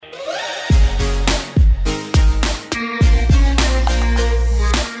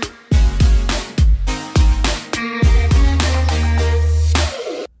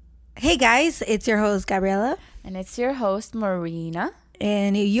guys, it's your host Gabriela. And it's your host Marina.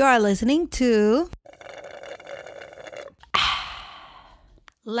 And you are listening to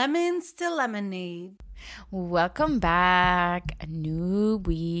Lemons to Lemonade. Welcome back. A new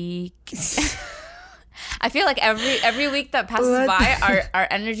week. I feel like every week that passes by, our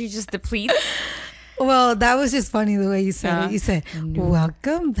energy just depletes. Well, that was just funny the way you said it. You said,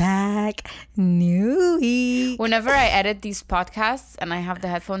 welcome back, new week. Whenever I edit these podcasts and I have the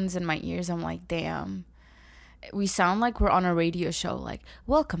headphones in my ears, I'm like, damn, we sound like we're on a radio show. Like,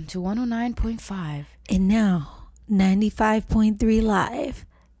 welcome to 109.5. And now, 95.3 live,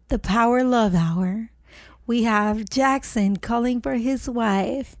 the Power Love Hour. We have Jackson calling for his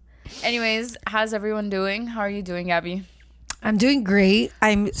wife. Anyways, how's everyone doing? How are you doing, Gabby? I'm doing great.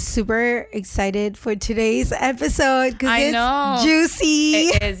 I'm super excited for today's episode because it's juicy.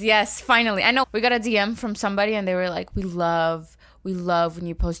 It is, yes, finally. I know we got a DM from somebody and they were like, we love when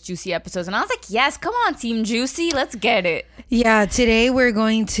you post juicy episodes. And I was like, yes, come on, Team Juicy. Let's get it. Yeah, today we're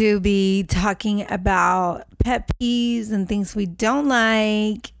going to be talking about pet peeves and things we don't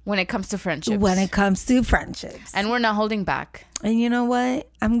like. When it comes to friendships. And we're not holding back. And you know what?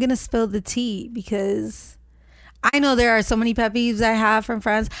 I'm going to spill the tea because I know there are so many pet peeves I have from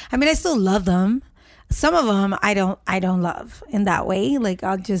friends. I mean, I still love them. Some of them I don't love in that way. Like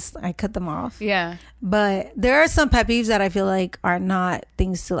I cut them off. Yeah. But there are some pet peeves that I feel like are not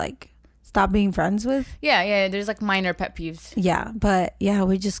things to like stop being friends with. Yeah. There's like minor pet peeves. Yeah. But yeah,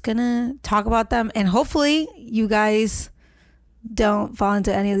 we're just gonna talk about them and hopefully you guys don't fall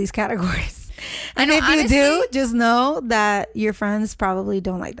into any of these categories. And if you do, just know that your friends probably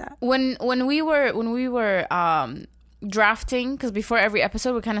don't like that. When we were drafting, because before every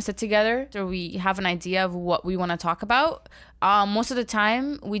episode we kind of sit together so we have an idea of what we want to talk about. Most of the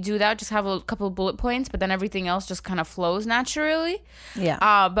time we do that, just have a couple of bullet points, but then everything else just kind of flows naturally.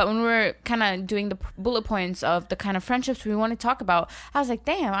 Yeah. But when we're kind of doing the bullet points of the kind of friendships we want to talk about, I was like,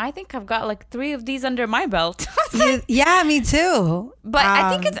 damn, I think I've got like 3 of these under my belt. Yeah, me too. But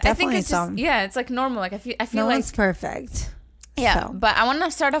I think it's just, yeah, it's like normal. Like I feel no like one's perfect. Yeah. So. But I want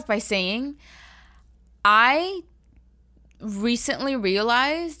to start off by saying I recently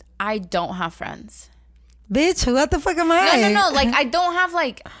realized I don't have friends. Bitch, what the fuck am I? No. Like I don't have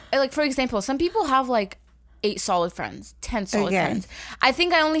like for example, some people have like 8 solid friends, 10 solid friends. I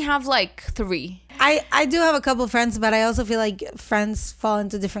think I only have like 3. I do have a couple friends, but I also feel like friends fall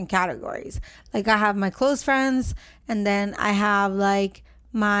into different categories. Like I have my close friends, and then I have like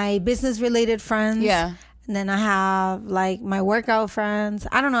my business related friends. Yeah. And then I have like my workout friends.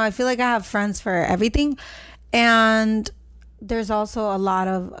 I don't know. I feel like I have friends for everything. And there's also a lot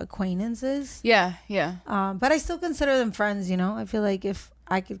of acquaintances. Yeah. But I still consider them friends, you know? I feel like if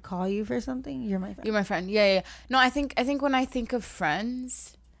I could call you for something, you're my friend. You're my friend. Yeah. No, I think when I think of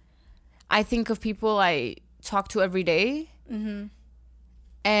friends, I think of people I talk to every day. Mm-hmm.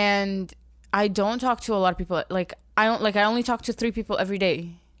 And I don't talk to a lot of people. I only talk to 3 people every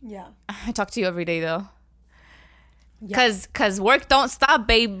day. Yeah. I talk to you every day though. Cause work don't stop,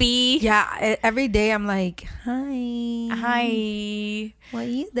 baby. Yeah, every day I'm like, hi, what are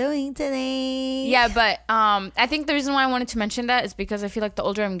you doing today? Yeah, but I think the reason why I wanted to mention that is because I feel like the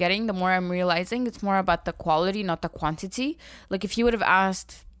older I'm getting, the more I'm realizing it's more about the quality, not the quantity. Like if you would have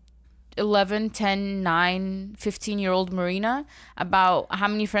asked 11, 10, 9, 15-year-old Marina about how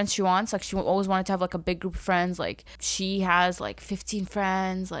many friends she wants, like she always wanted to have like a big group of friends. Like she has like 15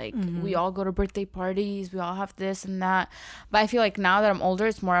 friends, like we all go to birthday parties, we all have this and that. But I feel like now that I'm older,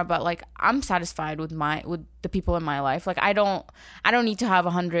 it's more about like I'm satisfied with the people in my life. Like I don't need to have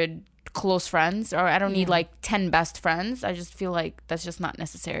 100 close friends, or I don't need like 10 best friends. I just feel like that's just not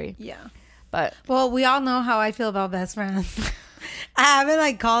necessary. Yeah. But well, we all know how I feel about best friends. I haven't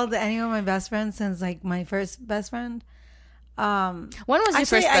like called any of my best friends since like my first best friend. When was your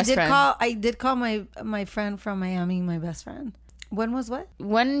first best friend? I did call my friend from Miami my best friend. When was what?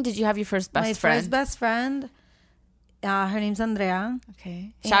 When did you have your first best friend? My first best friend. Her name's Andrea.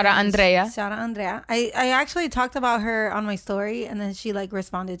 Okay. Shout out Andrea. I actually talked about her on my story, and then she like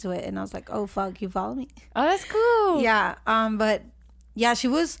responded to it, and I was like, oh fuck, you follow me? Oh, that's cool. Yeah. But yeah, she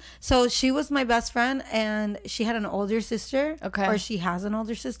was my best friend, and she had an older sister. Okay. Or she has an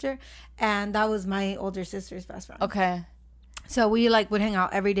older sister, and that was my older sister's best friend. Okay. So we like would hang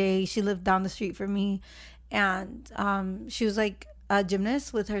out every day. She lived down the street from me, and she was like a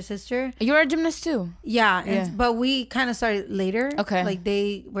gymnast with her sister. You're a gymnast too. Yeah, Yeah. but we kind of started later. Okay. Like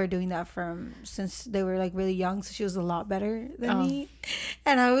they were doing that since they were like really young, so she was a lot better than me.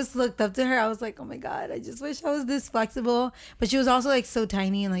 And I always looked up to her. I was like, oh my god, I just wish I was this flexible. But she was also like so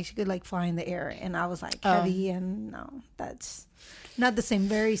tiny and like she could like fly in the air, and I was like heavy, and no, that's not the same.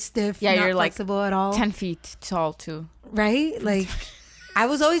 Very stiff. Yeah, not you're like flexible at all. 10 feet tall too. Right? Like I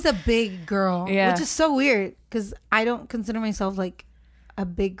was always a big girl, Yeah. which is so weird because I don't consider myself like a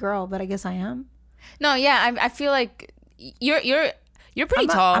big girl, but I guess I am. No, yeah, I feel like you're pretty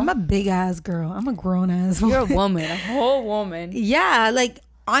tall. I'm a big ass girl. I'm a grown ass. You're a woman, a whole woman. Yeah, like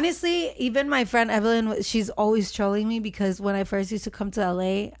honestly, even my friend Evelyn, she's always trolling me because when I first used to come to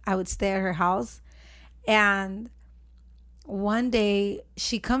LA, I would stay at her house, and one day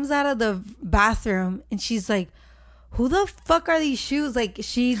she comes out of the bathroom and she's like, who the fuck are these shoes? Like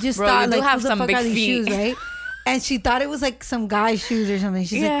she just Bro, thought you do like, have who the some fuck big are these feet. shoes, right? And she thought it was like some guy's shoes or something.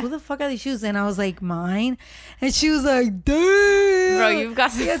 She's Yeah. like, who the fuck are these shoes? And I was like, mine. And she was like, damn. Bro, you've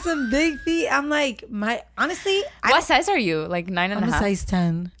got You got some big feet. I'm like, honestly, What size are you? Like 9 and I'm a a half? size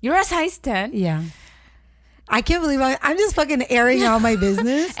 10. You're a size 10? Yeah. I can't believe I'm just fucking airing out my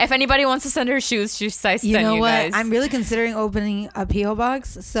business. If anybody wants to send her shoes, she's size 10, You know what? guys. I'm really considering opening a P.O.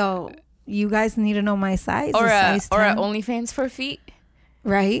 box. So you guys need to know my size. or a size 10, OnlyFans for feet.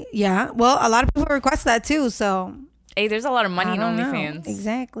 right? Yeah. Well, a lot of people request that too. So Hey, there's a lot of money I in don't know. OnlyFans.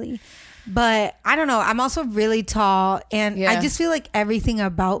 Exactly. But I don't know. I'm also really tall, and Yeah. I just feel like everything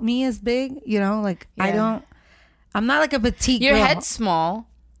about me is big. You know, like Yeah. I'm not like a petite Your girl. head's small.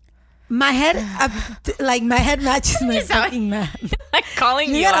 My head, like my head matches my sound- fucking man. Like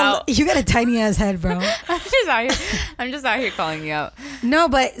calling you out. You got a tiny ass head, bro. I'm just out here calling you out. No,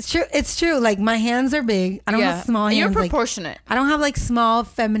 but it's true. It's true. Like my hands are big. I don't have small hands. You're like, proportionate. I don't have like small,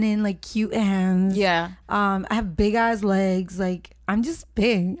 feminine, like cute hands. Yeah. I have big ass legs. Like I'm just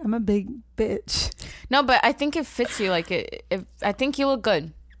big. I'm a big bitch. No, but I think it fits you. Like I think you look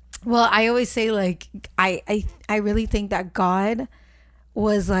good. Well, I always say like I really think that God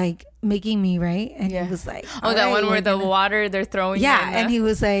was like making me, right? And Yeah. he was like, Oh, "All that right, one where we're the gonna-" water they're throwing. Yeah, in and he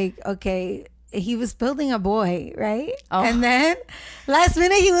was like, okay. He was building a boy, right? Oh. And then last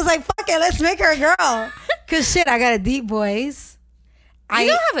minute he was like, fuck it, let's make her a girl. Cause shit, I got a deep voice. You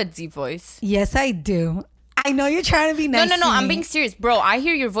don't have a deep voice. Yes, I do. I know you're trying to be nice. No, to I'm me. being serious, bro. I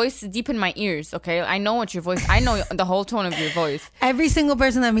hear your voice deep in my ears. Okay, I know what your voice. I know the whole tone of your voice. Every single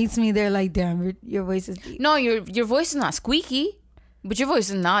person that meets me, they're like, damn, your voice is deep. No, your voice is not squeaky, but your voice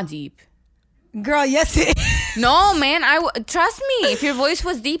is not deep. Girl, yes it is. No, man. Trust me. If your voice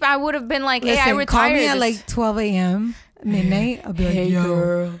was deep, I would have been like, "Hey, I Listen, retired." call me at this- like 12 a.m. midnight. I'll be like, Hey, yo,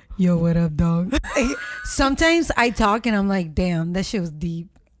 girl. yo, what up, dog? Sometimes I talk and I'm like, damn, that shit was deep.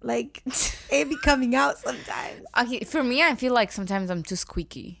 Like, it be coming out sometimes. Okay, for me, I feel like sometimes I'm too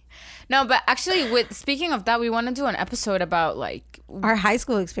squeaky. No, but actually, speaking of that, we want to do an episode about like, Our high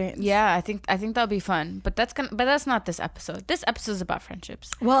school experience. yeah, I think that'll be fun. But that's not this episode. This episode is about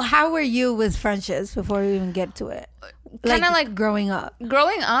friendships. Well, how were you with friendships before we even get to it? Kinda like growing up.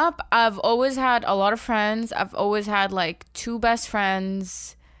 Growing up, I've always had a lot of friends. I've always had like 2 best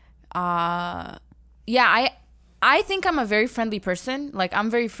friends. Yeah, I think I'm a very friendly person. Like I'm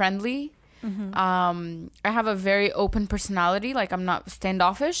very friendly. I have a very open personality. Like I'm not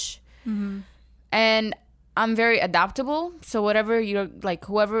standoffish. And I'm very adaptable. So whatever you're like,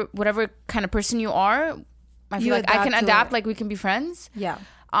 whatever kind of person you are, I feel You like I can adapt to adapt. it. Like we can be friends. Yeah.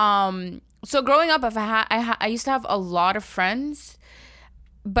 So growing up, I used to have a lot of friends,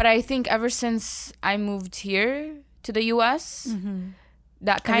 but I think ever since I moved here to the U.S.,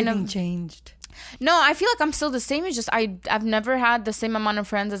 that kind Everything of changed. no, I feel like I'm still the same. It's just I've never had the same amount of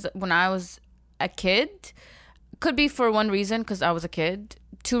friends as when I was a kid. Could be for one reason because I was a kid.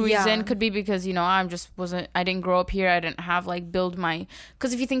 2 Yeah. reason could be because I didn't grow up here. I didn't have like build my,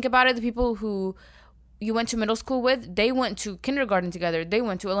 because if you think about it, the people who you went to middle school with, they went to kindergarten together, they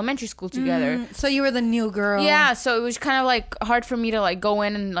went to elementary school together. So you were the new girl. Yeah, so it was kind of like hard for me to like go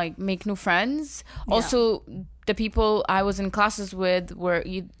in and like make new friends. Also, the people I was in classes with were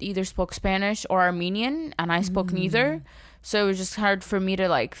either spoke Spanish or Armenian, and I spoke neither. So it was just hard for me to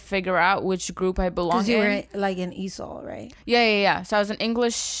like figure out which group I belonged Because you in. were like in ESOL, right? Yeah. So I was in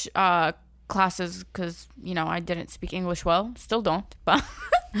English classes because I didn't speak English well. Still don't, but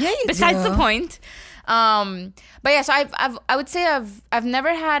Yeah, you besides do. the point. But yeah, so I would say I've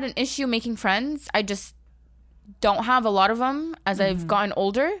never had an issue making friends. I just don't have a lot of them as I've gotten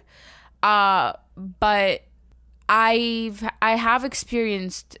older. But I have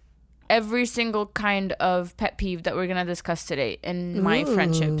experienced every single kind of pet peeve that we're gonna discuss today in my Ooh,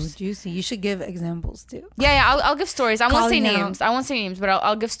 friendships. Juicy. You should give examples too. Yeah, I'll give stories. I won't say Calling out. names. I won't say names, but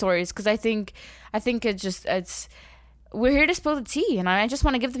I'll give stories because I think it's we're here to spill the tea, and I just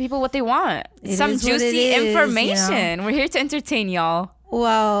want to give the people what they want. It Some is what it juicy is, information. We're here to entertain y'all.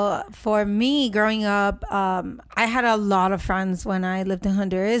 Well, for me, growing up, I had a lot of friends when I lived in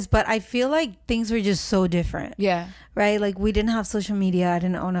Honduras, but I feel like things were just so different. Yeah. Right? Like, we didn't have social media. I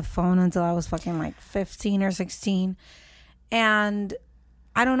didn't own a phone until I was fucking like 15 or 16. And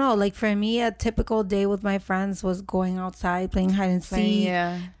I don't know, like, for me, a typical day with my friends was going outside, playing hide and seek,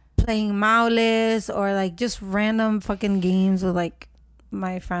 playing Maules, or like just random fucking games with like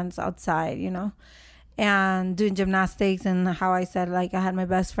my friends outside, you know, and doing gymnastics. And how I said, like, I had my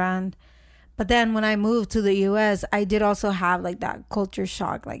best friend. But then when I moved to the US, I did also have like that culture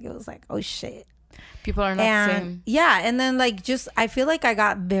shock. Like, it was like, oh shit, people are not the same. Yeah. And then like, just, I feel like I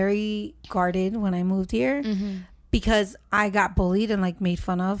got very guarded when I moved here. Because I got bullied and like made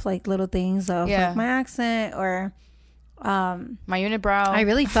fun of like little things of like my accent or my unibrow. I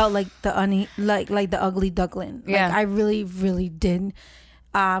really felt like the the ugly duckling. Yeah. Like, I really, really did.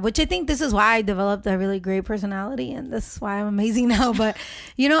 Which I think this is why I developed a really great personality, and this is why I'm amazing now. But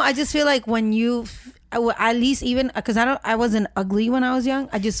you know, I just feel like when you at least, even because I wasn't ugly when I was young,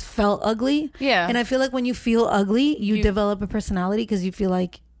 I just felt ugly. Yeah. And I feel like when you feel ugly, you develop a personality because you feel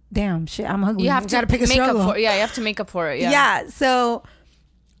like, damn, shit, I'm ugly. You have to pick a make struggle. up for it. Yeah, you have to make up for it. Yeah. Yeah. So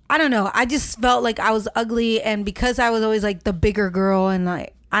I don't know. I just felt like I was ugly, and because I was always like the bigger girl, and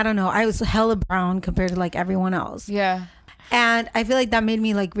like, I don't know, I was hella brown compared to like everyone else. Yeah. And I feel like that made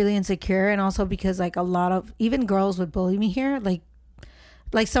me like really insecure, and also because like a lot of even girls would bully me here.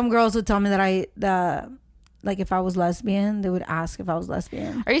 Like some girls would tell me that like if I was lesbian, they would ask if I was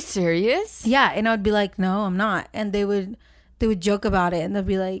lesbian. Are you serious? Yeah, and I would be like, no, I'm not. And they would joke about it, and they'd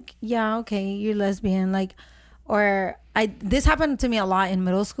be like, yeah, okay, you're lesbian. Like, or this happened to me a lot in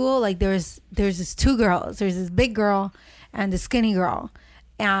middle school. Like, there's this two girls. There's this big girl and this skinny girl,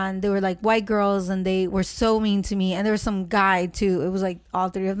 and they were like white girls, and they were so mean to me. And there was some guy too. It was like all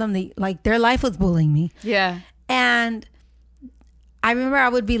three of them. They like, their life was bullying me. Yeah. And I remember I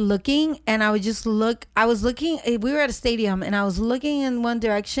would be looking, and I would just look. I was looking. We were at a stadium, and I was looking in one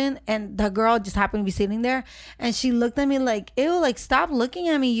direction, and the girl just happened to be sitting there, and she looked at me like, ew, like, stop looking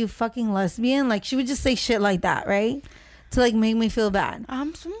at me, you fucking lesbian. Like, she would just say shit like that, right? To like make me feel bad. Oh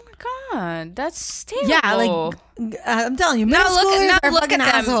my god, that's terrible. Yeah, like, I'm telling you, middle now look schoolers at are fucking them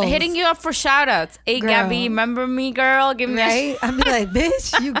assholes. hitting you up for shout outs. Hey, Girl. Gabby, remember me, girl? Give me Right? I'd be like,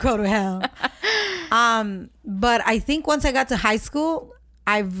 bitch, you go to hell. But I think once I got to high school,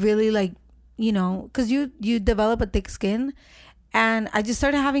 I really like, you know, because you develop a thick skin, and I just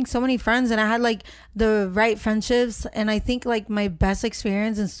started having so many friends, and I had like the right friendships. And I think like my best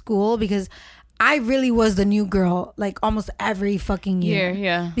experience in school, because I really was the new girl like almost every fucking year.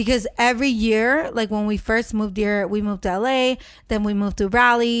 Yeah. Because every year, like when we first moved here, we moved to LA, then we moved to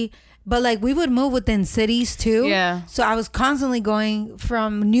Raleigh. But like we would move within cities too. Yeah. So I was constantly going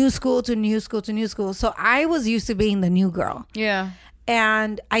from new school to new school to new school. So I was used to being the new girl. Yeah.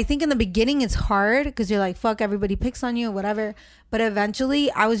 And I think in the beginning it's hard because you're like, fuck, everybody picks on you or whatever. But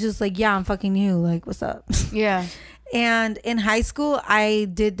eventually I was just like, yeah, I'm fucking you. Like, what's up? Yeah. And in high school, I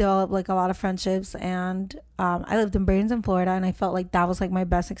did develop like a lot of friendships, and I lived in Bradenton, Florida, and I felt like that was like my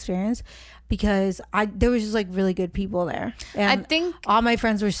best experience because there was just like really good people there. And I think all my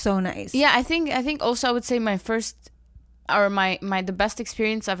friends were so nice. Yeah, I think also I would say my first or my the best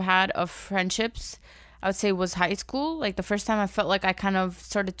experience I've had of friendships, I would say, was high school. Like the first time I felt like I kind of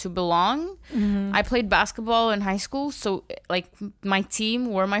started to belong. Mm-hmm. I played basketball in high school, so like my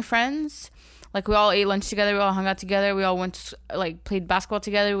team were my friends. Like we all ate lunch together, we all hung out together, we all went to like played basketball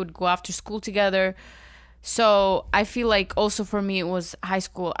together, would go after school together. So I feel like also for me it was high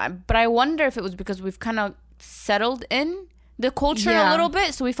school. But I wonder if it was because we've kind of settled in the culture a little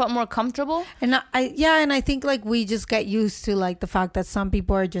bit, so we felt more comfortable. And I think like we just get used to like the fact that some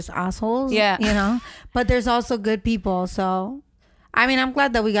people are just assholes. Yeah. You know? But there's also good people. So I mean, I'm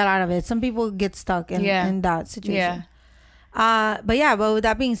glad that we got out of it. Some people get stuck in that situation. Yeah. But with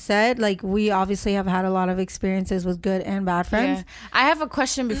that being said, like we obviously have had a lot of experiences with good and bad friends. Yeah. I have a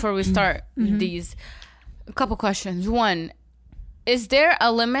question before we start these. A couple questions. One, is there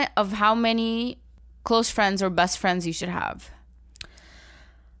a limit of how many close friends or best friends you should have?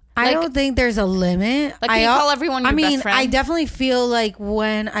 I don't think there's a limit. Like, can you call everyone your best friend? I definitely feel like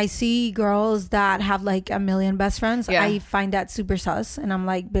when I see girls that have like a million best friends, I find that super sus, and I'm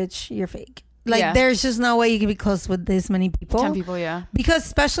like, bitch, you're fake. Like, there's just no way you can be close with this many people. 10 people, yeah. Because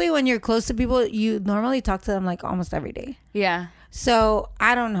especially when you're close to people, you normally talk to them like almost every day. Yeah. So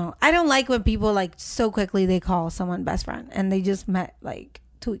I don't know. I don't like when people like so quickly they call someone best friend and they just met like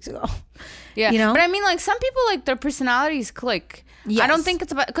 2 weeks ago. Yeah. You know? But I mean, like, some people, like, their personalities click. Yes. I don't think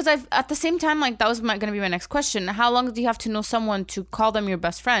it's about, because I've, at the same time, like, that was going to be my next question. How long do you have to know someone to call them your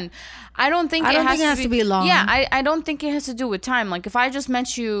best friend? I don't think it has to be long. Yeah, I don't think it has to do with time. Like, if I just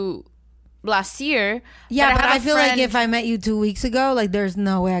met you last year. Yeah, but I feel like if I met you 2 weeks ago, like, there's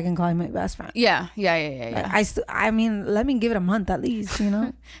no way I can call you my best friend. Yeah. I mean, let me give it a month at least, you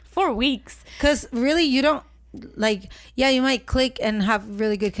know? 4 weeks. Because really, you don't, like, yeah, you might click and have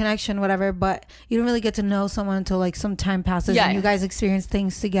really good connection, whatever, but you don't really get to know someone until like some time passes and you guys experience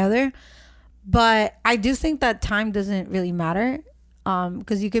things together. But I do think that time doesn't really matter,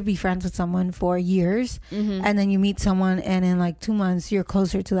 because you could be friends with someone for years, and then you meet someone and in like 2 months you're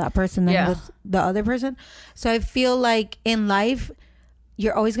closer to that person than with the other person. So I feel like in life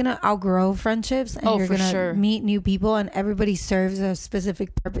you're always gonna outgrow friendships, and you're gonna meet new people, and everybody serves a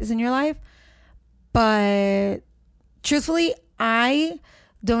specific purpose in your life. But truthfully, I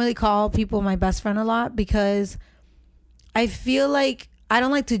don't really call people my best friend a lot, because I feel like I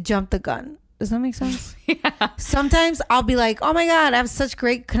don't like to jump the gun. Does that make sense? Yeah. Sometimes I'll be like, oh my God, I have such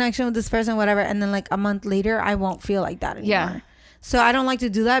great connection with this person, whatever. And then like a month later, I won't feel like that anymore. Yeah. So I don't like to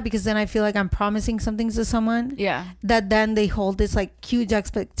do that, because then I feel like I'm promising something to someone. Yeah. That then they hold this like huge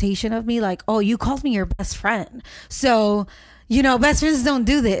expectation of me. Like, oh, you called me your best friend. So, you know, best friends don't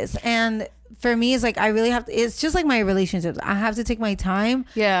do this. And for me, it's like I really have to, it's just like my relationships. I have to take my time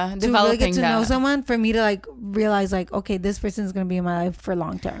to really get to know someone for me to like realize like, okay, this person is going to be in my life for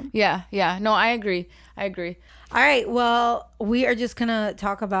long term. Yeah. No, I agree. All right. Well, we are just going to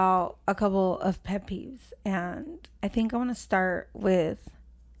talk about a couple of pet peeves. And I think I want to start with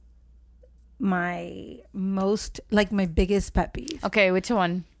my biggest pet peeve. Okay. Which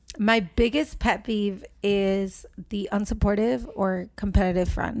one? My biggest pet peeve is the unsupportive or competitive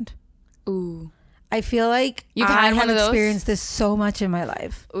friend. Ooh. I feel like I have experienced this so much in my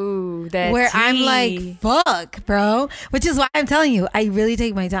life. Ooh, that where I'm like, fuck, bro. Which is why I'm telling you, I really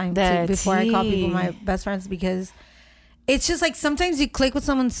take my time before I call people my best friends, because it's just like sometimes you click with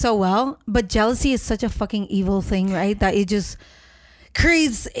someone so well, but jealousy is such a fucking evil thing, right? That it just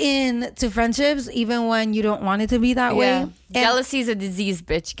creeps into friendships even when you don't want it to be that way. Jealousy is a disease,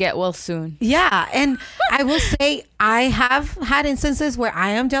 bitch. Get well soon. Yeah. And I will say I have had instances where I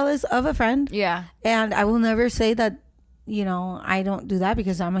am jealous of a friend. Yeah. And I will never say that, you know, I don't do that,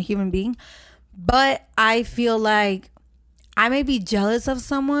 because I'm a human being. But I feel like I may be jealous of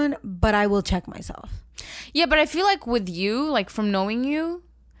someone, but I will check myself. Yeah, but I feel like with you, like from knowing you,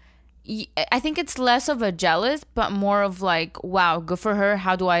 I think it's less of a jealous, but more of like, wow, good for her.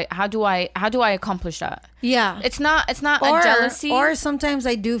 How do I accomplish that? Yeah. It's not a jealousy. Or sometimes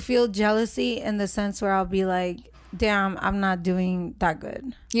I do feel jealousy in the sense where I'll be like, damn, I'm not doing that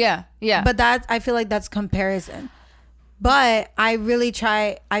good. Yeah. But I feel like that's comparison. But I really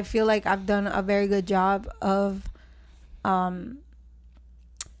try. I feel like I've done a very good job of,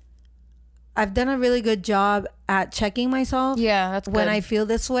 I've done a really good job at checking myself. Yeah, that's good. When I feel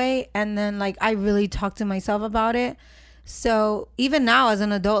this way, and then like I really talk to myself about it. So even now as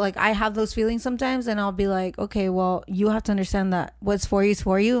an adult, like I have those feelings sometimes, and I'll be like, okay, well, you have to understand that what's for you is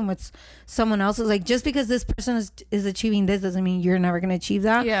for you, and what's someone else's, like, just because this person is achieving this doesn't mean you're never gonna achieve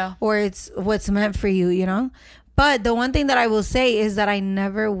that. Yeah. Or it's what's meant for you, you know? But the one thing that I will say is that I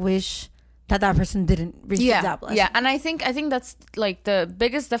never wish that person didn't receive that blessing. Yeah, and I think that's like the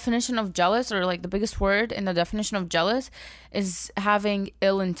biggest definition of jealous, or like the biggest word in the definition of jealous is having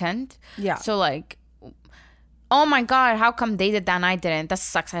ill intent. Yeah. So like, oh my God, how come they did that and I didn't? That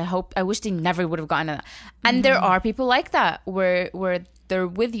sucks. I wish they never would have gotten that. And there are people like that where they're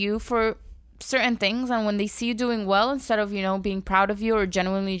with you for certain things, and when they see you doing well, instead of, you know, being proud of you or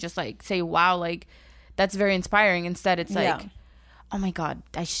genuinely just like say, wow, like that's very inspiring, instead it's like, oh my God,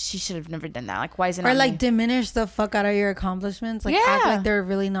 she should have never done that. Like, why isn't it? Or like diminish the fuck out of your accomplishments. Like act like they're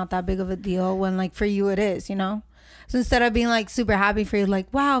really not that big of a deal when like for you it is, you know? So instead of being like super happy for you, like,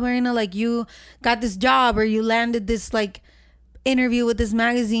 wow, Marina, like you got this job, or you landed this like interview with this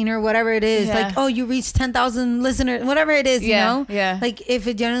magazine or whatever it is. Like, oh, you reached 10,000 listeners, whatever it is, you know? Yeah. Like if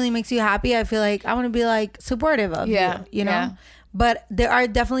it genuinely makes you happy, I feel like I want to be like supportive of you know? Yeah. But there are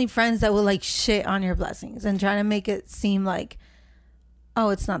definitely friends that will like shit on your blessings and try to make it seem like, oh,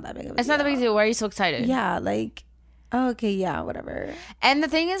 it's not that big of a deal. It's not that big of a deal. Why are you so excited? Yeah, like, oh, okay, yeah, whatever. And the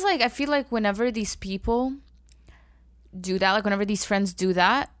thing is, like, I feel like whenever these people do that, like, whenever these friends do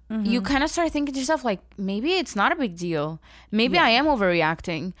that, you kind of start thinking to yourself, like, maybe it's not a big deal. Maybe I am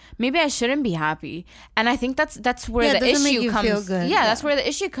overreacting. Maybe I shouldn't be happy. And I think that's where the issue comes. Yeah, that's where the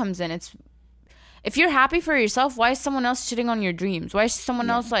issue comes in. if you're happy for yourself, why is someone else shitting on your dreams? Why is someone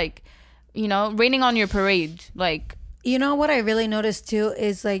else like, you know, raining on your parade? Like, you know what I really notice too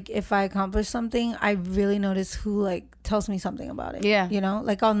is like if I accomplish something, I really notice who like tells me something about it. Yeah. You know,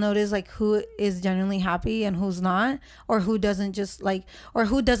 like I'll notice like who is genuinely happy and who's not, or who doesn't just like, or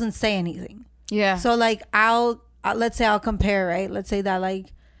who doesn't say anything. yeah. So like let's say I'll compare, right? Let's say that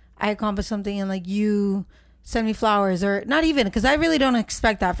like I accomplished something and like you send me flowers, or not even, because I really don't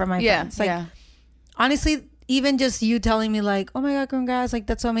expect that from my friends. Like honestly, even just you telling me like, oh my God, congrats, like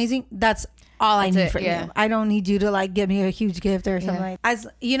that's so amazing. That's all I need from you. I don't need you to like give me a huge gift or something. Like, as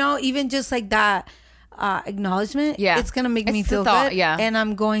you know, even just like that acknowledgement, it's gonna make me feel good. And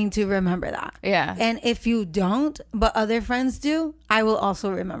I'm going to remember that. And if you don't, but other friends do, I will also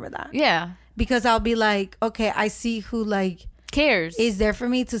remember that. Because I'll be like, okay, I see who like cares, is there for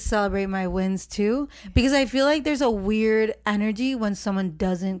me to celebrate my wins too. Because I feel like there's a weird energy when someone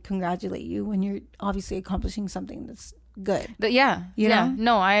doesn't congratulate you when you're obviously accomplishing something that's good. But you know?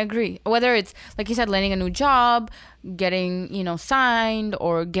 No, I agree. Whether it's like you said, landing a new job, getting, you know, signed,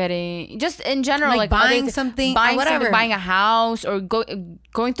 or getting just in general, like buying something, whatever, buying a house, or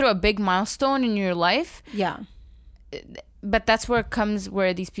going through a big milestone in your life. But that's where it comes,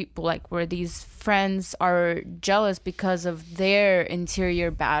 where these people, like where these friends are jealous because of their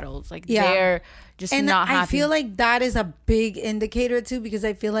interior battles. Like they're just not happy. I feel like that is a big indicator too, because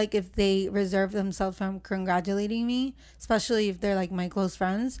I feel like if they reserve themselves from congratulating me, especially if they're like my close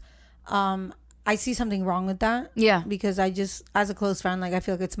friends, I see something wrong with that. Because I just, as a close friend, like I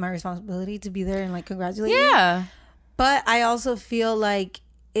feel like it's my responsibility to be there and like congratulate you. But I also feel like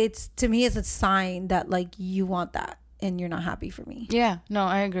to me it's a sign that like you want that and you're not happy for me. No,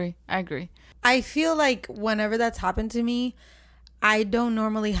 I agree. I feel like whenever that's happened to me, I don't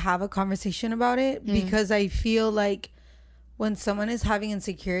normally have a conversation about it, because I feel like when someone is having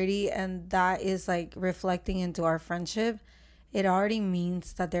insecurity and that is like reflecting into our friendship, it already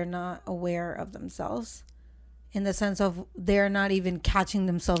means that they're not aware of themselves, in the sense of they're not even catching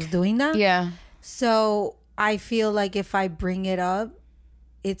themselves doing that. So I feel like if I bring it up,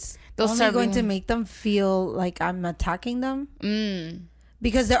 it's only going to make them feel like I'm attacking them,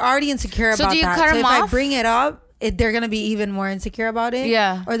 because they're already insecure about that. So if I bring it up, they're gonna be even more insecure about it,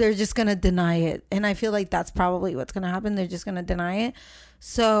 or they're just gonna deny it. And I feel like that's probably what's gonna happen. They're just gonna deny it.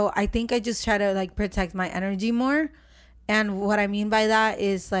 So I think I just try to like protect my energy more. And what I mean by that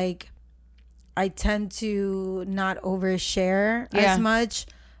is like I tend to not overshare as much,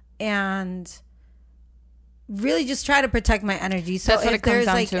 and really just try to protect my energy. So if there's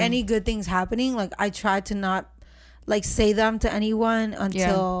like any good things happening, like I try to not like say them to anyone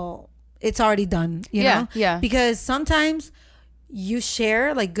until it's already done, you know? Because sometimes you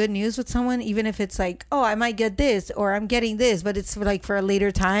share like good news with someone, even if it's like, oh, I might get this, or I'm getting this, but it's like for a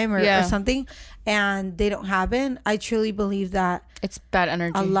later time or something, and they don't happen. I truly believe that it's bad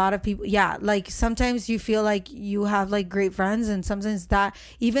energy. A lot of people, like sometimes you feel like you have like great friends, and sometimes that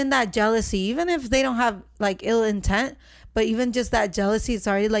even that jealousy, even if they don't have like ill intent, but even just that jealousy, it's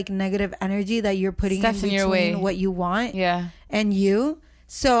already like negative energy that you're putting in between your way, what you want and you.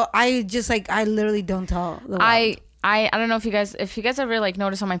 So I just like, I literally don't tell the world. I don't know if you guys ever like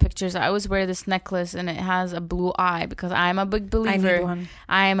notice on my pictures, I always wear this necklace and it has a blue eye, because I'm a big believer. I need one.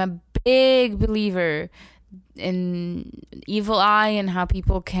 I am a big believer in evil eye, and how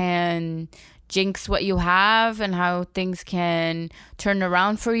people can jinx what you have, and how things can turn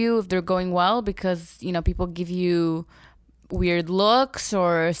around for you if they're going well, because, you know, people give you weird looks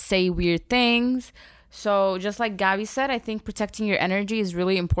or say weird things. So just like Gabby said, I think protecting your energy is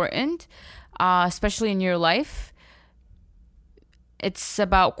really important, especially in your life. It's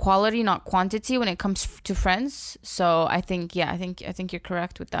about quality, not quantity, when it comes to friends. So I think you're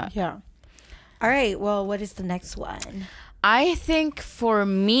correct with that. All right. Well, what is the next one? I think for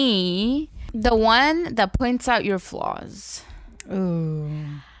me, the one that points out your flaws. Ooh.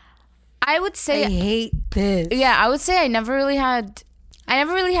 I would say I hate this. Yeah, I would say I never really had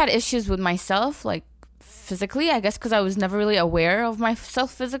issues with myself, like physically, I guess, because I was never really aware of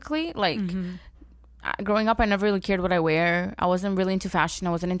myself physically. Like growing up, I never really cared what I wear. I wasn't really into fashion.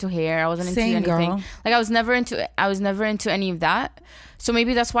 I wasn't into hair. I wasn't into anything. Girl. Like I was never into any of that. So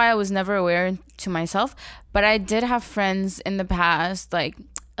maybe that's why I was never aware to myself. But I did have friends in the past like,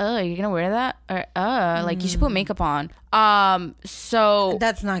 oh, you're gonna wear that? Or like you should put makeup on. So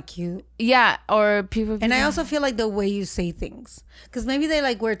that's not cute. Yeah, or people. And I also feel like the way you say things, because maybe they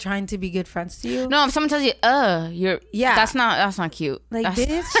like were trying to be good friends to you. No, if someone tells you, that's not cute. Like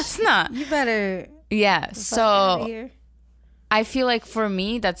bitch, that's not. You better. Yeah. So I feel like for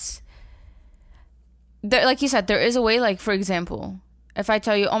me, that's like you said, there is a way. Like for example, if I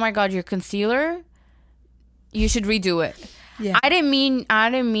tell you, oh my God, your concealer you should redo it. Yeah. I didn't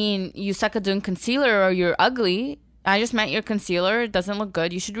mean you suck at doing concealer or you're ugly. I just meant your concealer doesn't look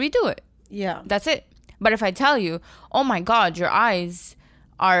good. You should redo it. Yeah. That's it. But if I tell you, oh my God, your eyes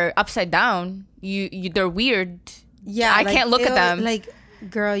are upside down, they're weird. Yeah. I can't look at them. Like,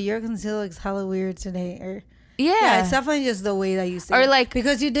 girl, your concealer looks hella weird today. Or Yeah. it's definitely just the way that you say Or it. like-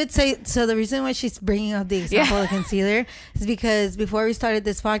 because you did say, so the reason why she's bringing up the example of concealer is because before we started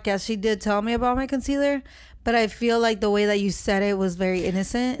this podcast, she did tell me about my concealer, but I feel like the way that you said it was very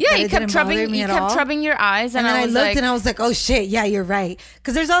innocent. Yeah, that you it kept didn't bother rubbing me you at kept all. rubbing your eyes, and then I I was looked like, and I was like, oh shit, yeah, you're right.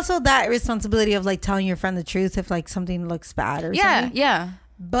 Because there's also that responsibility of like telling your friend the truth if like something looks bad or something. yeah.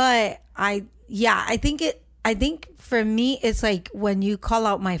 But I think for me, it's like when you call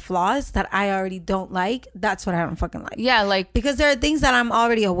out my flaws that I already don't like, that's what I don't fucking like. Yeah, like, Because there are things that I'm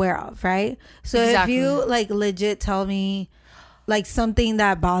already aware of, right? So Exactly. if you like legit tell me like something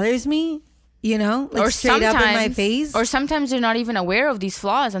that bothers me, you know, like or straight up in my sometimes- face. Or sometimes you're not even aware of these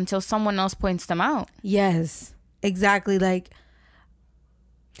flaws until someone else points them out. Yes, exactly. Like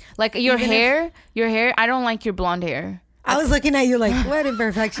Like your Even hair, I don't like your blonde hair. I was looking at you like, what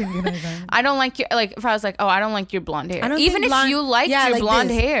imperfection can I find? I don't like your, like, if I was like, oh, I don't like your blonde hair. I don't Even think if blonde- you like yeah, your like blonde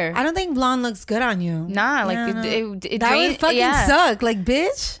this. hair. I don't think blonde looks good on you. Nah, like, Yeah, no. it that drain- would fucking yeah. suck. Like,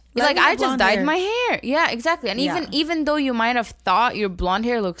 bitch. Let Like, me have I just blonde dyed hair. my hair. Yeah, exactly. And Yeah. even though you might have thought your blonde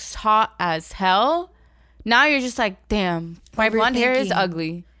hair looks hot as hell, now you're just like, damn, my blonde hair is Overthinking.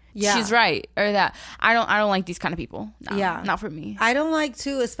 ugly. Yeah. She's right. Or that. I don't like these kind of people. No, Yeah. not for me. I don't like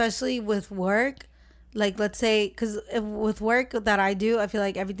to, especially with work. Like, let's say, because with work that I do, I feel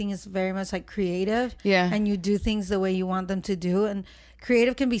like everything is very much like creative. Yeah. And you do things the way you want them to do. And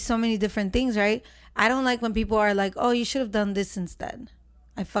creative can be so many different things, right? I don't like when people are like, oh, you should have done this instead.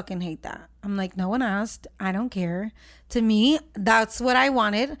 I fucking hate that. I'm like, no one asked. I don't care. To me, that's what I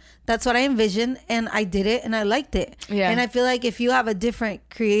wanted. That's what I envisioned. And I did it and I liked it. Yeah. And I feel like if you have a different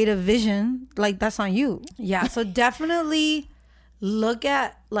creative vision, like that's on you. Yeah. So definitely look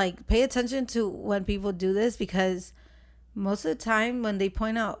at, like, pay attention to when people do this, because most of the time when they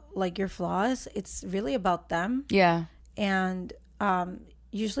point out like your flaws, it's really about them. Yeah. And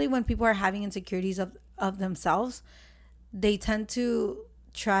usually when people are having insecurities of themselves, they tend to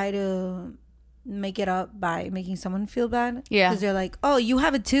try to make it up by making someone feel bad. Yeah. Because they're like, oh, you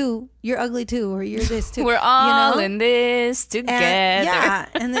have it too. You're ugly too. Or you're this too. We're all you know? in this together. And, yeah.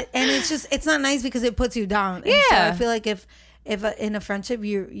 And it's just, it's not nice because it puts you down. And so Yeah. I feel like if in a friendship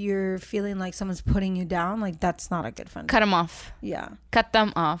you're feeling like someone's putting you down, like that's not a good friendship. Cut them off. Yeah. Cut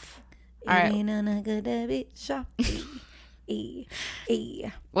them off. All right. Ain't on a good habit, shop.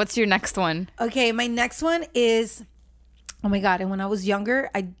 What's your next one? Okay, my next one is, oh my God, and when I was younger,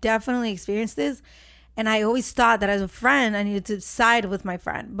 I definitely experienced this. And I always thought that as a friend, I needed to side with my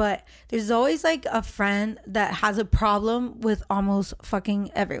friend. But there's always like a friend that has a problem with almost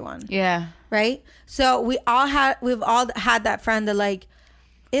fucking everyone. Yeah. Right? So we've all had that friend that like,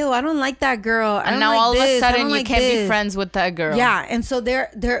 ew, I don't like that girl. I And don't now like all of a this. I sudden don't you like can't be this. friends with that girl. Yeah, and so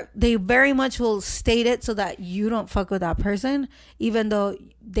they very much will state it so that you don't fuck with that person, even though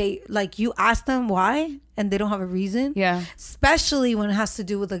they like you ask them why and they don't have a reason. Yeah. Especially when it has to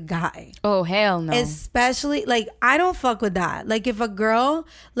do with a guy. Oh, hell no. Especially like I don't fuck with that. Like if a girl,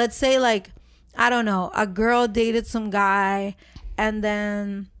 let's say like, I don't know, a girl dated some guy and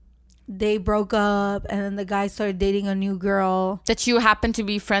then they broke up and then the guy started dating a new girl that you happen to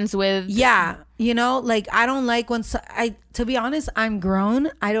be friends with. yeah, you know, like I don't like when to be honest, I'm grown.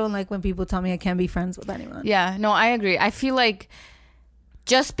 I don't like when people tell me I can't be friends with anyone. Yeah, no, I agree. I feel like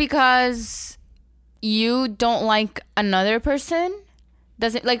just because you don't like another person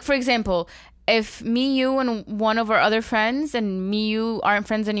doesn't, like, for example, if me, you, and one of our other friends and me, you aren't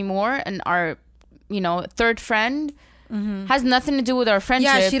friends anymore, and our, third friend has nothing to do with our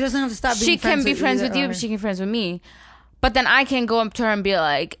friendship. Yeah, she doesn't have to stop being She friends can be with friends either with you, or. but she can be friends with me. But then I can go up to her and be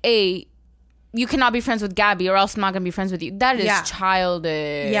like, hey, you cannot be friends with Gabby or else I'm not going to be friends with you. That is Yeah.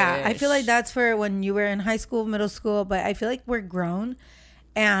 childish. Yeah, I feel like that's for when you were in high school, middle school, but I feel like we're grown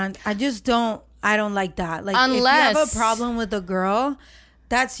and I don't like that. Like if you have a problem with a girl,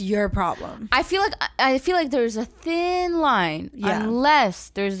 that's your problem. I feel like there's a thin line. Yeah. Unless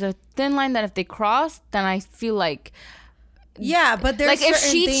there's a thin line that if they cross, then I feel like Yeah, but there's like if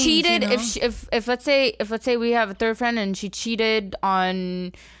certain she things, cheated, you know? if let's say we have a third friend and she cheated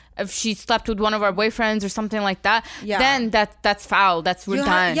on, if she slept with one of our boyfriends or something like that, Yeah. then that's foul. We're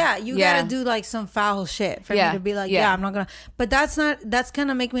done. You gotta do like some foul shit for me to be like, Yeah. I'm not gonna. But that's kind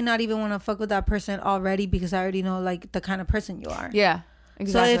of make me not even want to fuck with that person already because I already know like the kind of person you are. Yeah,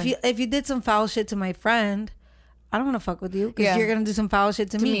 exactly. So if you did some foul shit to my friend, I don't want to fuck with you because Yeah. you're gonna do some foul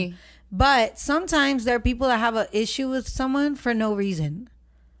shit to me. But sometimes there are people that have an issue with someone for no reason,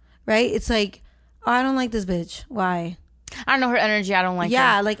 right? It's like, oh, I don't like this bitch. Why? I don't know her energy. I don't like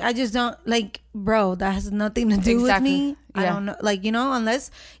Yeah, her. like I just don't like, bro. That has nothing to do with me. I Yeah. don't know, like, you know,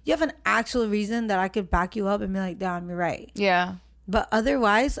 unless you have an actual reason that I could back you up and be like, damn, you're right. Yeah. But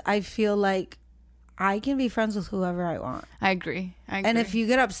otherwise, I feel like I can be friends with whoever I want. I agree. And if you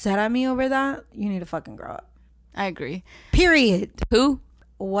get upset at me over that, you need to fucking grow up. I agree. Period. Who?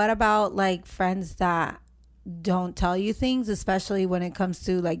 What about like friends that don't tell you things, especially when it comes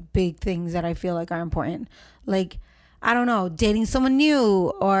to like big things that I feel like are important? Like, I don't know, dating someone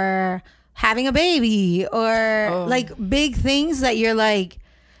new or having a baby or like big things that you're like,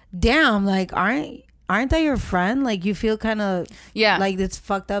 damn, like aren't that your friend? Like you feel kind of like it's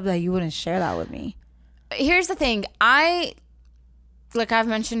fucked up that you wouldn't share that with me. Here's the thing. Like I've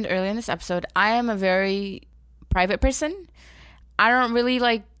mentioned earlier in this episode, I am a very private person. I don't really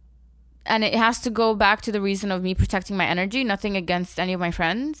like, and it has to go back to the reason of me protecting my energy. Nothing against any of my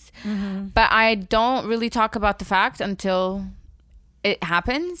friends, but I don't really talk about the fact until it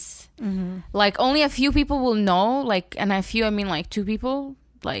happens. Like only a few people will know, like, and a few, I mean like 2 people,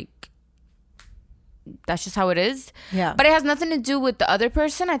 like that's just how it is. Yeah. But it has nothing to do with the other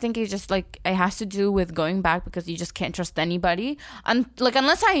person. I think it's just like it has to do with going back because you just can't trust anybody. And like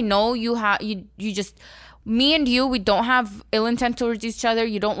unless I know you just, me and you, we don't have ill intent towards each other.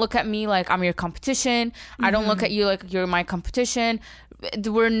 You don't look at me like I'm your competition. I don't look at you like you're my competition.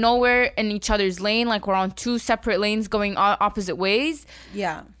 We're nowhere in each other's lane. Like we're on 2 separate lanes going opposite ways.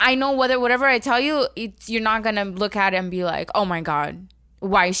 Yeah. I know whatever I tell you, you're not gonna look at it and be like, oh my God,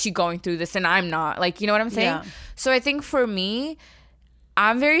 why is she going through this and I'm not? Like, you know what I'm saying? Yeah. So I think for me,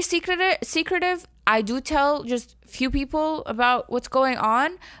 I'm very secretive. I do tell just few people about what's going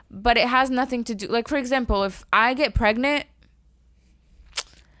on, but it has nothing to do. Like, for example, if I get pregnant,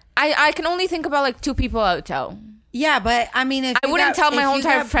 I can only think about like 2 people I would tell. Yeah, but I mean, if I wouldn't tell my whole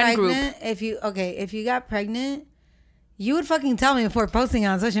entire friend group. If you got pregnant, you would fucking tell me before posting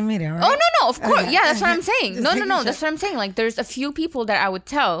on social media, right? Oh no, of course. Okay. Yeah, that's what I'm saying. Just No, making sure. that's what I'm saying. Like there's a few people that I would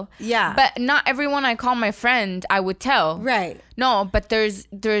tell. Yeah. But not everyone I call my friend I would tell. Right. No, but there's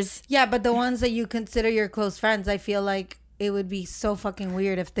Yeah, but the ones that you consider your close friends, I feel like it would be so fucking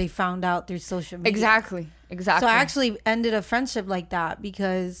weird if they found out through social media. Exactly. So I actually ended a friendship like that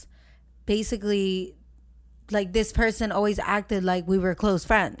because basically like this person always acted like we were close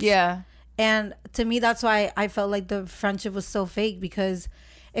friends. Yeah. And to me, that's why I felt like the friendship was so fake, because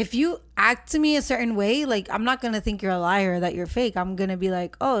if you act to me a certain way, like I'm not going to think you're a liar, that you're fake. I'm going to be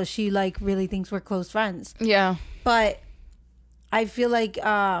like, oh, she like really thinks we're close friends. Yeah. But I feel like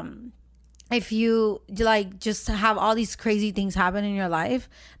if you like just have all these crazy things happen in your life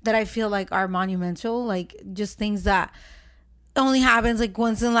that I feel like are monumental, like just things that only happens like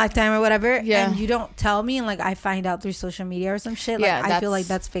once in a lifetime or whatever, and you don't tell me, and like I find out through social media or some shit, like I feel like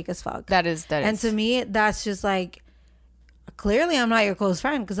that's fake as fuck. That is. And to me, that's just like, clearly I'm not your close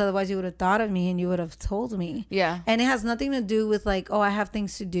friend, because otherwise you would have thought of me and you would have told me. Yeah. And it has nothing to do with like, oh, I have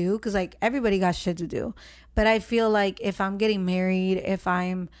things to do, because like everybody got shit to do. But I feel like if I'm getting married, if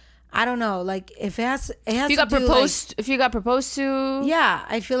I'm, I don't know, like if if you got proposed to, yeah,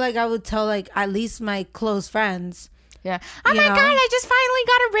 I feel like I would tell like at least my close friends. Yeah. Oh my God, I just finally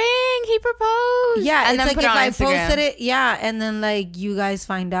got a ring. He proposed. Yeah. And it's then like if I Instagram. posted it, yeah, and then like you guys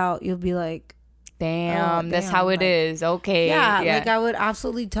find out, you'll be like, damn, that's how it like, is. Okay. Yeah, like I would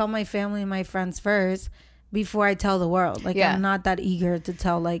absolutely tell my family and my friends first before I tell the world. Like I'm not that eager to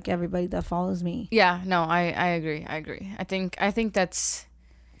tell like everybody that follows me. Yeah, no, I agree. I think that's,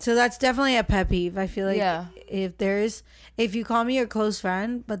 so that's definitely a pet peeve. I feel like if you call me your close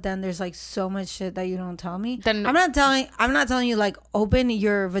friend, but then there's like so much shit that you don't tell me, then I'm not telling you like open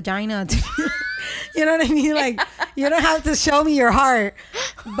your vagina to you know what I mean? Like you don't have to show me your heart,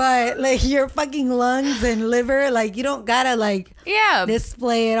 but like your fucking lungs and liver, like you don't gotta like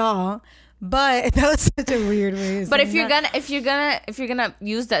display it all. But that was such a weird way. But if you're gonna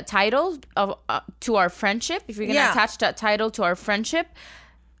use that title of to our friendship, if you're gonna attach that title to our friendship,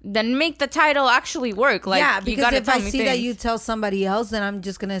 then make the title actually work. Like, yeah, because if I see things that you tell somebody else, then I'm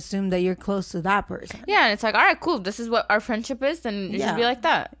just gonna assume that you're close to that person. Yeah, and it's like, all right, cool. This is what our friendship is, then it should be like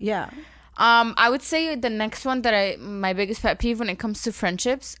that. Yeah. I would say the next one that my biggest pet peeve when it comes to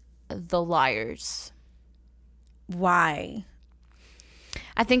friendships, the liars. Why?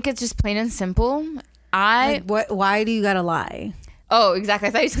 I think it's just plain and simple. Why do you gotta lie? Oh, exactly.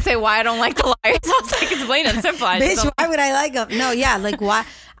 I thought you were going to say why I don't like the liars. I was like, it's plain and simple. Bitch, why would I like them? No, yeah, like why?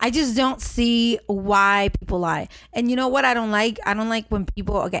 I just don't see why people lie. And you know what I don't like? I don't like when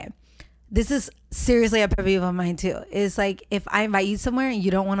people, okay, this is seriously a pet peeve of mine too. It's like, if I invite you somewhere and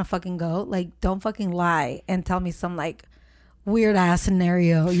you don't want to fucking go, like, don't fucking lie and tell me some like weird ass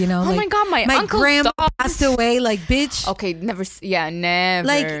scenario, you know? Oh like, my God, my uncle's grandpa dog passed away, like, bitch. Okay, never. Yeah, never.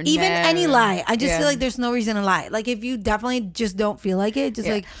 Like, even any never. lie, I just Yeah. feel like there's no reason to lie. Like, if you definitely just don't feel like it, just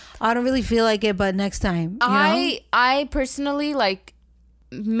like, I don't really feel like it, but next time, you know? I personally, like,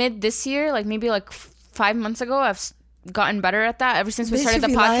 mid this year, like maybe like 5 months ago, I've gotten better at that ever since we Bitch, started the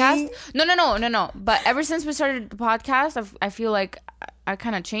you be lying? podcast. No. But ever since we started the podcast, I feel like I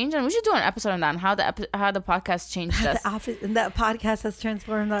kind of changed, and we should do an episode on that, and how the podcast changed us. That podcast has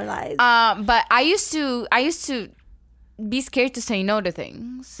transformed our lives. But I used to be scared to say no to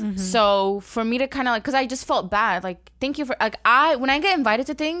things. Mm-hmm. So for me to kind of like, because I just felt bad. Like, thank you for like, when I get invited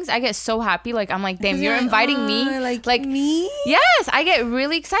to things, I get so happy. Like, I'm like, damn, you're inviting me. Like me? Yes, I get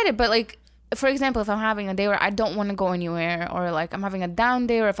really excited. But like, for example, if I'm having a day where I don't want to go anywhere, or like I'm having a down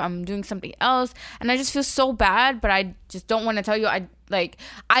day, or if I'm doing something else and I just feel so bad, but I just don't want to tell you. I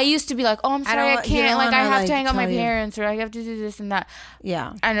used to be like, oh, I'm sorry, I can't. Like, I have to hang out with my parents, or I have to do this and that.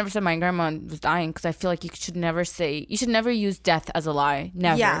 Yeah. I never said my grandma was dying, because I feel like you should never use death as a lie.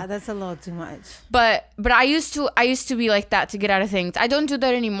 Never. Yeah, that's a little too much. But I used to be like that to get out of things. I don't do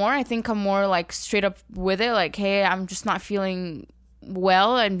that anymore. I think I'm more like straight up with it. Like, hey, I'm just not feeling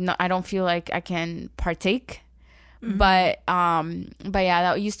well, and I don't feel like I can partake. Mm-hmm. But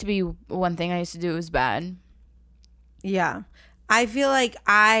yeah, that used to be one thing I used to do. It was bad. Yeah. I feel like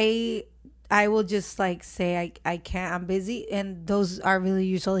I will just like say I can't, I'm busy, and those are really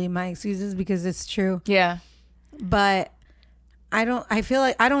usually my excuses, because it's true. Yeah. But I feel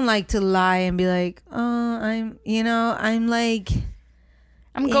like I don't like to lie and be like, oh, I'm like,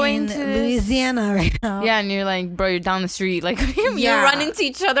 I'm going to Louisiana right now. Yeah, and you're like, bro, you're down the street. Like, you're running into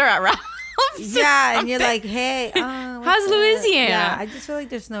each other at Ralph's. Yeah, and you're like, hey, how's Louisiana? Yeah, I just feel like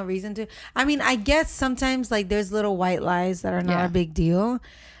there's no reason to. I mean, I guess sometimes like there's little white lies that are not a big deal,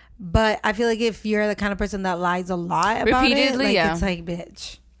 but I feel like if you're the kind of person that lies a lot about repeatedly, it, like, it's like,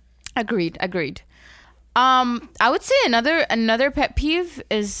 bitch. Agreed. I would say another pet peeve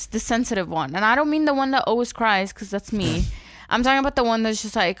is the sensitive one, and I don't mean the one that always cries, because that's me. I'm talking about the one that's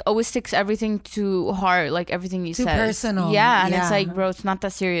just like always takes everything too hard, like everything you say. Too personal. Yeah, and it's like, bro, it's not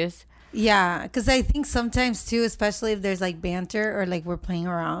that serious. Yeah, because I think sometimes too, especially if there's like banter or like we're playing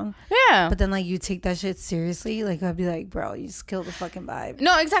around. Yeah. But then like you take that shit seriously, like I'd be like, bro, you just killed the fucking vibe.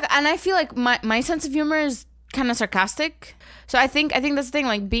 No, exactly. And I feel like my sense of humor is kind of sarcastic. So I think that's the thing,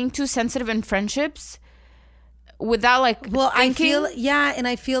 like being too sensitive in friendships without like thinking.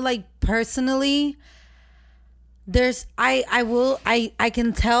 I feel like personally, there's I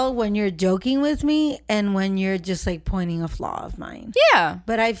can tell when you're joking with me and when you're just like pointing a flaw of mine. Yeah.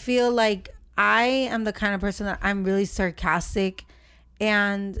 But I feel like I am the kind of person that I'm really sarcastic,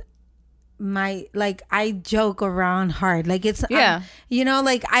 and I joke around hard. Like it's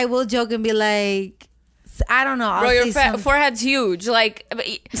like I will joke and be like, I don't know. Bro, your forehead's huge. Like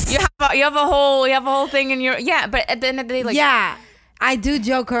you have a whole thing in your But at the end of the day, like I do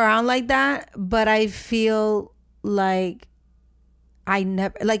joke around like that. But I feel like I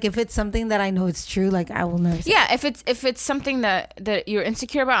never, like, if it's something that I know it's true, like I will never say if it's something that you're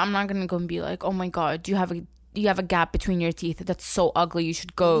insecure about, I'm not gonna go and be like, oh my god, you have a gap between your teeth that's so ugly, you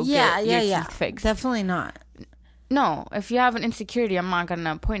should go get your teeth fixed. Definitely not. No, if you have an insecurity, I'm not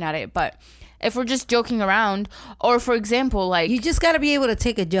gonna point at it. But if we're just joking around, or for example, like, you just gotta be able to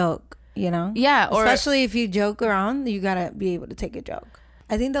take a joke, you know? Yeah. Or especially if you joke around, you gotta be able to take a joke.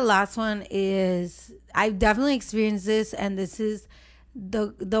 I think the last one is, I've definitely experienced this, and this is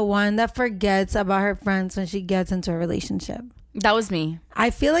the one that forgets about her friends when she gets into a relationship. That was me. I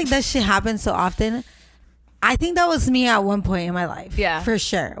feel like that shit happens so often. I think that was me at one point in my life. Yeah. For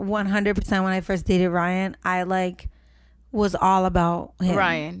sure. 100% when I first dated Ryan, I was all about him.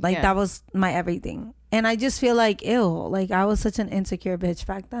 Ryan. That was my everything. And I just feel like, ew, like I was such an insecure bitch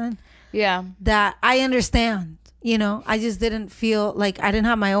back then. Yeah. That I understand. You know, I just didn't feel like I didn't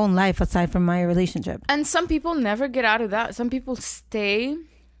have my own life aside from my relationship. And some people never get out of that. Some people stay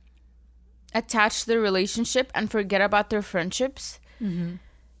attached to their relationship and forget about their friendships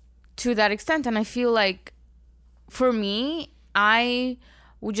to that extent. And I feel like, for me, I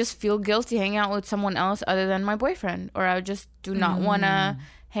would just feel guilty hanging out with someone else other than my boyfriend. Or I just do not want to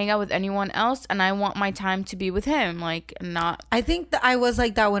hang out with anyone else, and I want my time to be with him. Like, not. I think that I was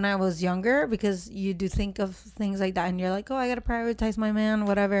like that when I was younger, because you do think of things like that and you're like, oh, I gotta prioritize my man,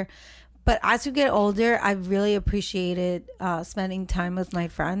 whatever. But as you get older, I've really appreciated spending time with my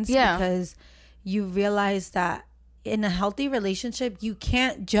friends, because you realize that in a healthy relationship, you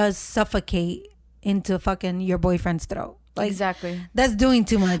can't just suffocate into fucking your boyfriend's throat. Like, exactly. that's doing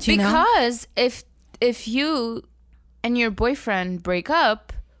too much, you know? Because if you and your boyfriend break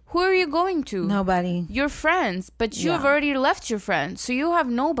up, who are you going to? Nobody. Your friends. But you have already left your friends, so you have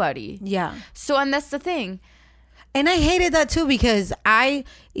nobody. Yeah. So, and that's the thing. And I hated that too, because I've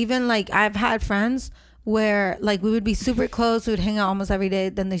had friends where like we would be super close, we would hang out almost every day,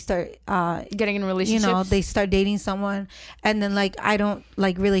 then they start getting in relationships. You know, they start dating someone, and then like I don't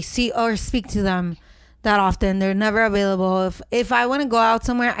like really see or speak to them that often. They're never available. If I want to go out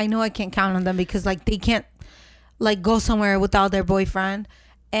somewhere, I know I can't count on them, because like they can't like go somewhere without their boyfriend.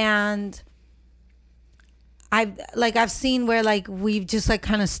 And I've seen where like we've just like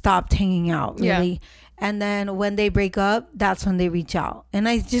kind of stopped hanging out, really. Yeah. And then when they break up, that's when they reach out. And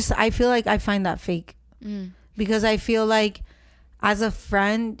I feel like I find that fake. Because I feel like as a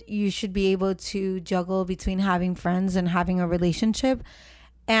friend, you should be able to juggle between having friends and having a relationship.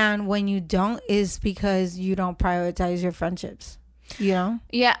 And when you don't, is because you don't prioritize your friendships, you know?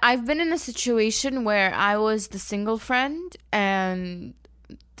 Yeah, I've been in a situation where I was the single friend, and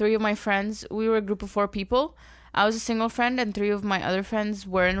 3 of my friends, we were a group of 4 people. I was a single friend, and 3 of my other friends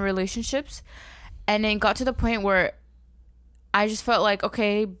were in relationships. And it got to the point where I just felt like,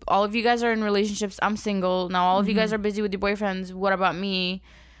 okay, all of you guys are in relationships. I'm single. Now all of you guys are busy with your boyfriends. What about me?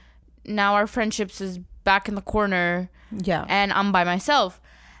 Now our friendships is back in the corner. Yeah. And I'm by myself.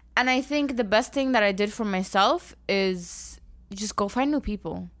 And I think the best thing that I did for myself is just go find new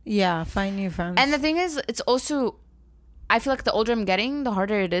people. Yeah, find new friends. And the thing is, it's also, I feel like the older I'm getting, the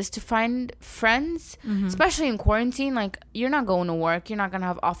harder it is to find friends, especially in quarantine. Like, you're not going to work. You're not going to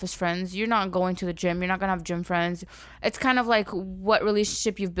have office friends. You're not going to the gym. You're not going to have gym friends. It's kind of like what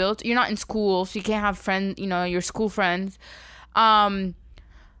relationship you've built. You're not in school, so you can't have friends, you know, your school friends. But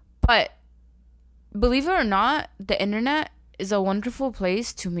believe it or not, the internet is a wonderful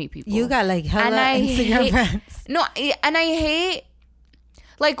place to meet people. You got like hella Instagram friends. No, and I hate,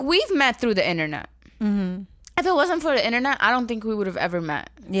 like, we've met through the internet. If it wasn't for the internet, I don't think we would have ever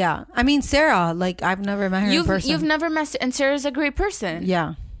met. Yeah. I mean, Sarah, like, I've never met her in person. You've never met, and Sarah's a great person.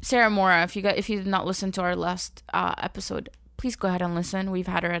 Yeah. Sarah Mora, if you did not listen to our last episode, please go ahead and listen. We've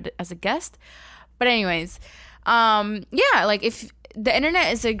had her as a guest. But anyways, yeah, like, if the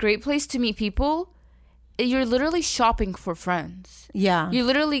internet is a great place to meet people, you're literally shopping for friends. Yeah. You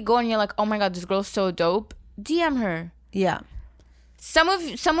literally go and you're like, oh my God, this girl's so dope. DM her. Yeah. Some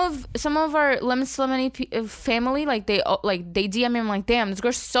of our Lemon Celebrity family, like they DM him like, damn, this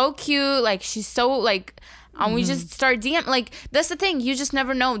girl's so cute, like she's so like, and we just start DM. Like, that's the thing, you just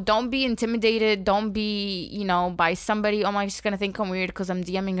never know. Don't be intimidated. Don't be, you know, by somebody. Oh my, she's gonna think I'm weird because I'm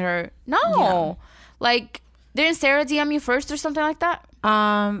DMing her. No, like, didn't Sarah DM you first or something like that?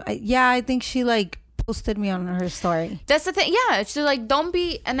 Yeah, I think she like posted me on her story. That's the thing. Yeah, it's just like, don't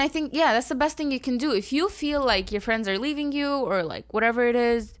be. And I think, yeah, that's the best thing you can do. If you feel like your friends are leaving you or like whatever it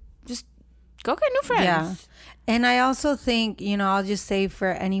is, just go get new friends. Yeah. And I also think, you know, I'll just say for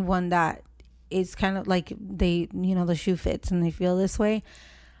anyone that is kind of like they, you know, the shoe fits and they feel this way,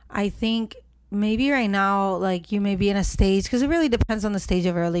 I think maybe right now, like, you may be in a stage, because it really depends on the stage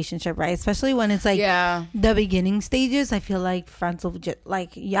of a relationship, right? Especially when it's like the beginning stages. I feel like friends will just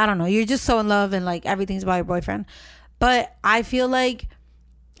like, I don't know, you're just so in love and like everything's about your boyfriend. But I feel like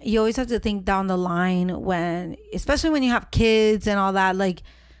you always have to think down the line, when, especially when you have kids and all that, like,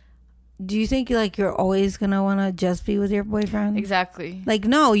 do you think like you're always gonna want to just be with your boyfriend? Exactly. Like,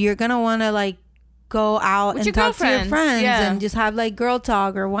 no, you're gonna want to like go out and talk to your friends and just have like girl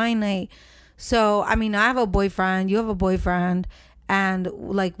talk or wine night. So, I mean, I have a boyfriend, you have a boyfriend, and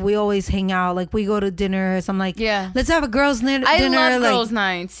like we always hang out. Like, we go to dinner. So I'm like, let's have a girls' dinner. I love like, girls'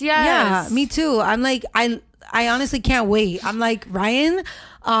 nights. Yes. Yeah, me too. I'm like, I honestly can't wait. I'm like, Ryan,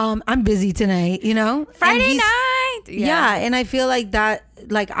 I'm busy tonight, you know? Friday night. Yeah, and I feel like that,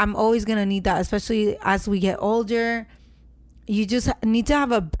 like, I'm always going to need that, especially as we get older. You just need to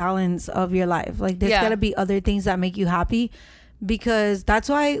have a balance of your life. Like, there's got to be other things that make you happy. Because that's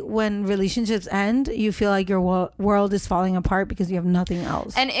why when relationships end, you feel like your world is falling apart because you have nothing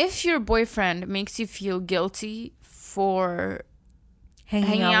else. And if your boyfriend makes you feel guilty for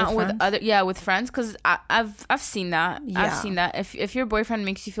hanging out with friends, because I've seen that. Yeah. I've seen that. If your boyfriend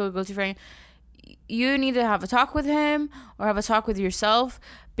makes you feel guilty for, you need to have a talk with him or have a talk with yourself,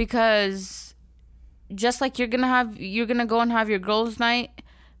 because just like you're gonna go and have your girls' night,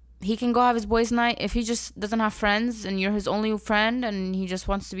 he can go have his boys' night. If he just doesn't have friends and you're his only friend and he just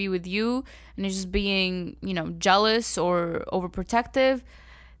wants to be with you and he's just being, you know, jealous or overprotective,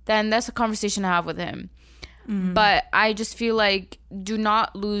 then that's a conversation to have with him. But I just feel like, do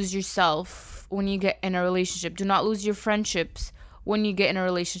not lose yourself when you get in a relationship. Do not lose your friendships when you get in a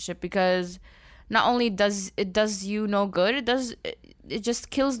relationship, because not only does it does you no good, it just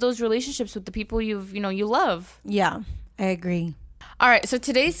kills those relationships with the people you love. Yeah, I agree. All right, so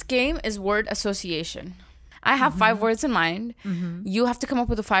today's game is word association. I have 5 words in mind. You have to come up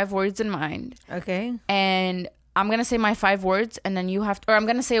with the 5 words in mind. Okay. And I'm going to say my 5 words, and then I'm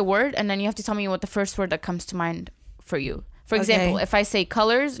going to say a word, and then you have to tell me what the first word that comes to mind for you. For example, if I say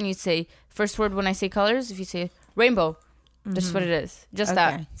colors, and you say first word when I say colors, if you say rainbow, that's just what it is. Just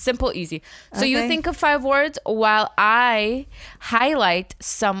that. Simple, easy. So you think of 5 words while I highlight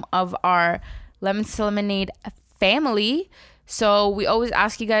some of our Lemons to Lemonade family. So we always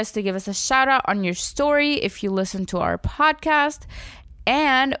ask you guys to give us a shout out on your story if you listen to our podcast.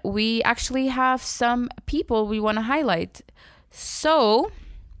 And we actually have some people we want to highlight. So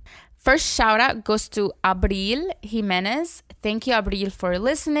first shout out goes to Abril Jimenez. Thank you, Abril, for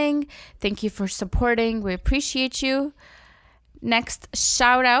listening. Thank you for supporting. We appreciate you. Next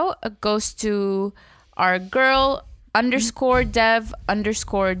shout out goes to our girl _dev_dev_.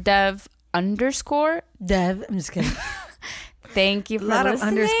 Dev. I'm just kidding. Thank you for listening. A lot of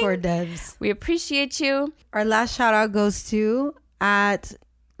underscore devs. We appreciate you. Our last shout out goes to at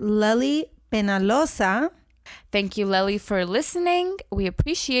Lely Penalosa. Thank you, Lely, for listening. We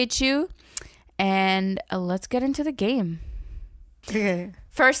appreciate you. And let's get into the game. Okay.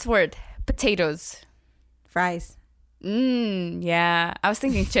 First word, potatoes. Fries. Yeah. I was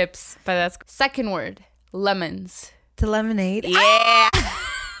thinking chips, but that's... Second word, lemons. To lemonade. Yeah.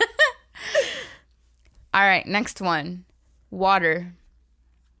 All right, next one. Water.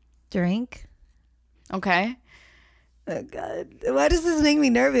 Drink. Okay. Oh, God. Why does this make me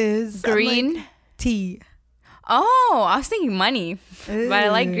nervous? Green. Like, tea. Oh, I was thinking money. But I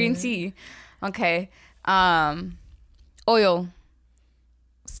like green tea. Okay. Oil.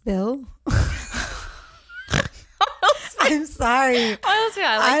 Spill. I'm sorry.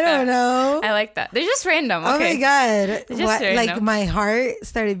 I don't know. I like that. They're just random. Okay. Oh my God. They're just random. Like my heart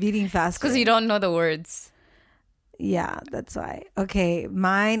started beating faster. Because you don't know the words. Yeah, that's why. Okay,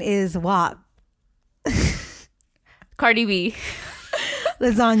 mine is WAP. Cardi B.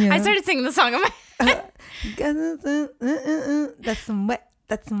 Lasagna. I started singing the song in my head. That's some wet.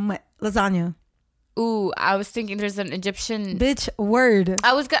 Lasagna. Ooh, I was thinking there's an Egyptian... Bitch, word.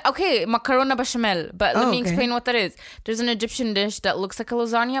 Okay, macarona bechamel. But let me explain what that is. There's an Egyptian dish that looks like a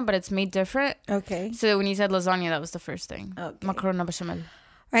lasagna, but it's made different. Okay. So when you said lasagna, that was the first thing. Okay. Macarona bechamel. All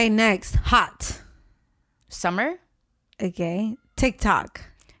right, next. Hot. Summer. Okay. TikTok.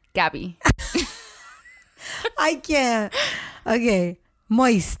 Gabby. I can't. Okay.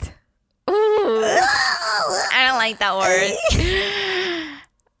 Moist. Ooh. I don't like that word.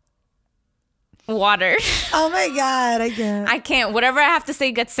 Water. Oh my God, I can't. I can't. Whatever I have to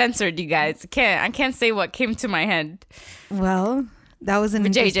say gets censored, you guys. I can't say what came to my head. Well, that was an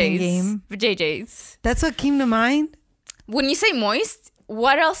interesting game. JJ's. That's what came to mind? When you say moist,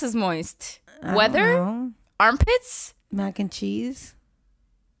 what else is moist? Weather? Armpits? Mac and cheese.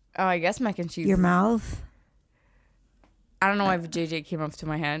 Oh, I guess mac and cheese. Your mouth. I don't know why JJ came up to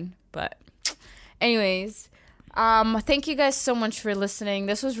my head, but anyways, thank you guys so much for listening.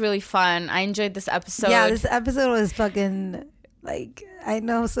 This was really fun. I enjoyed this episode. Yeah, this episode was fucking like, I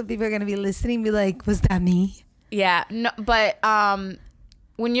know some people are gonna be listening, be like, was that me? Yeah, no, but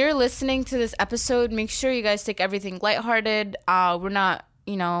when you're listening to this episode, make sure you guys take everything lighthearted. We're not,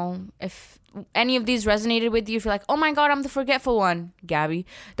 if any of these resonated with you, if you're like, oh my God, I'm the forgetful one, Gabby,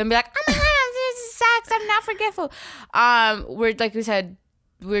 then be like, oh my God, this is sex, I'm not forgetful. We're, like we said,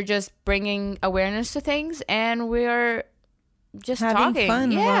 we're just bringing awareness to things, and we're just having talking.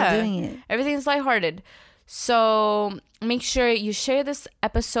 fun while doing it. Everything's lighthearted. So make sure you share this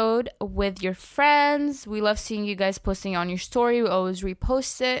episode with your friends. We love seeing you guys posting on your story. We always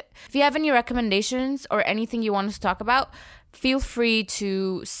repost it. If you have any recommendations or anything you want us to talk about, feel free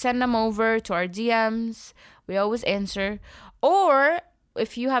to send them over to our DMs. We always answer. Or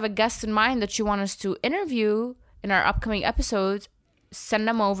if you have a guest in mind that you want us to interview in our upcoming episodes, send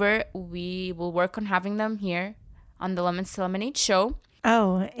them over. We will work on having them here on the Lemons to Lemonade show.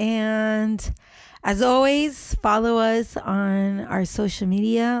 Oh, and as always, follow us on our social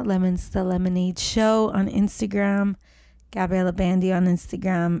media, Lemons to Lemonade show on Instagram, Gabriela Bandy on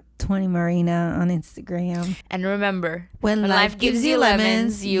Instagram, 20 Marina on Instagram. And remember, when life gives you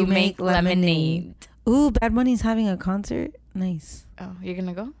lemons, you make lemonade. Ooh, Bad Bunny's having a concert. Nice. Oh, you're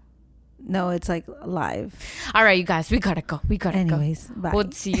gonna go? No, it's like live. All right, you guys, we gotta go. Anyways, bye.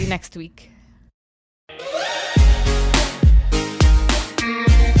 We'll see you next week.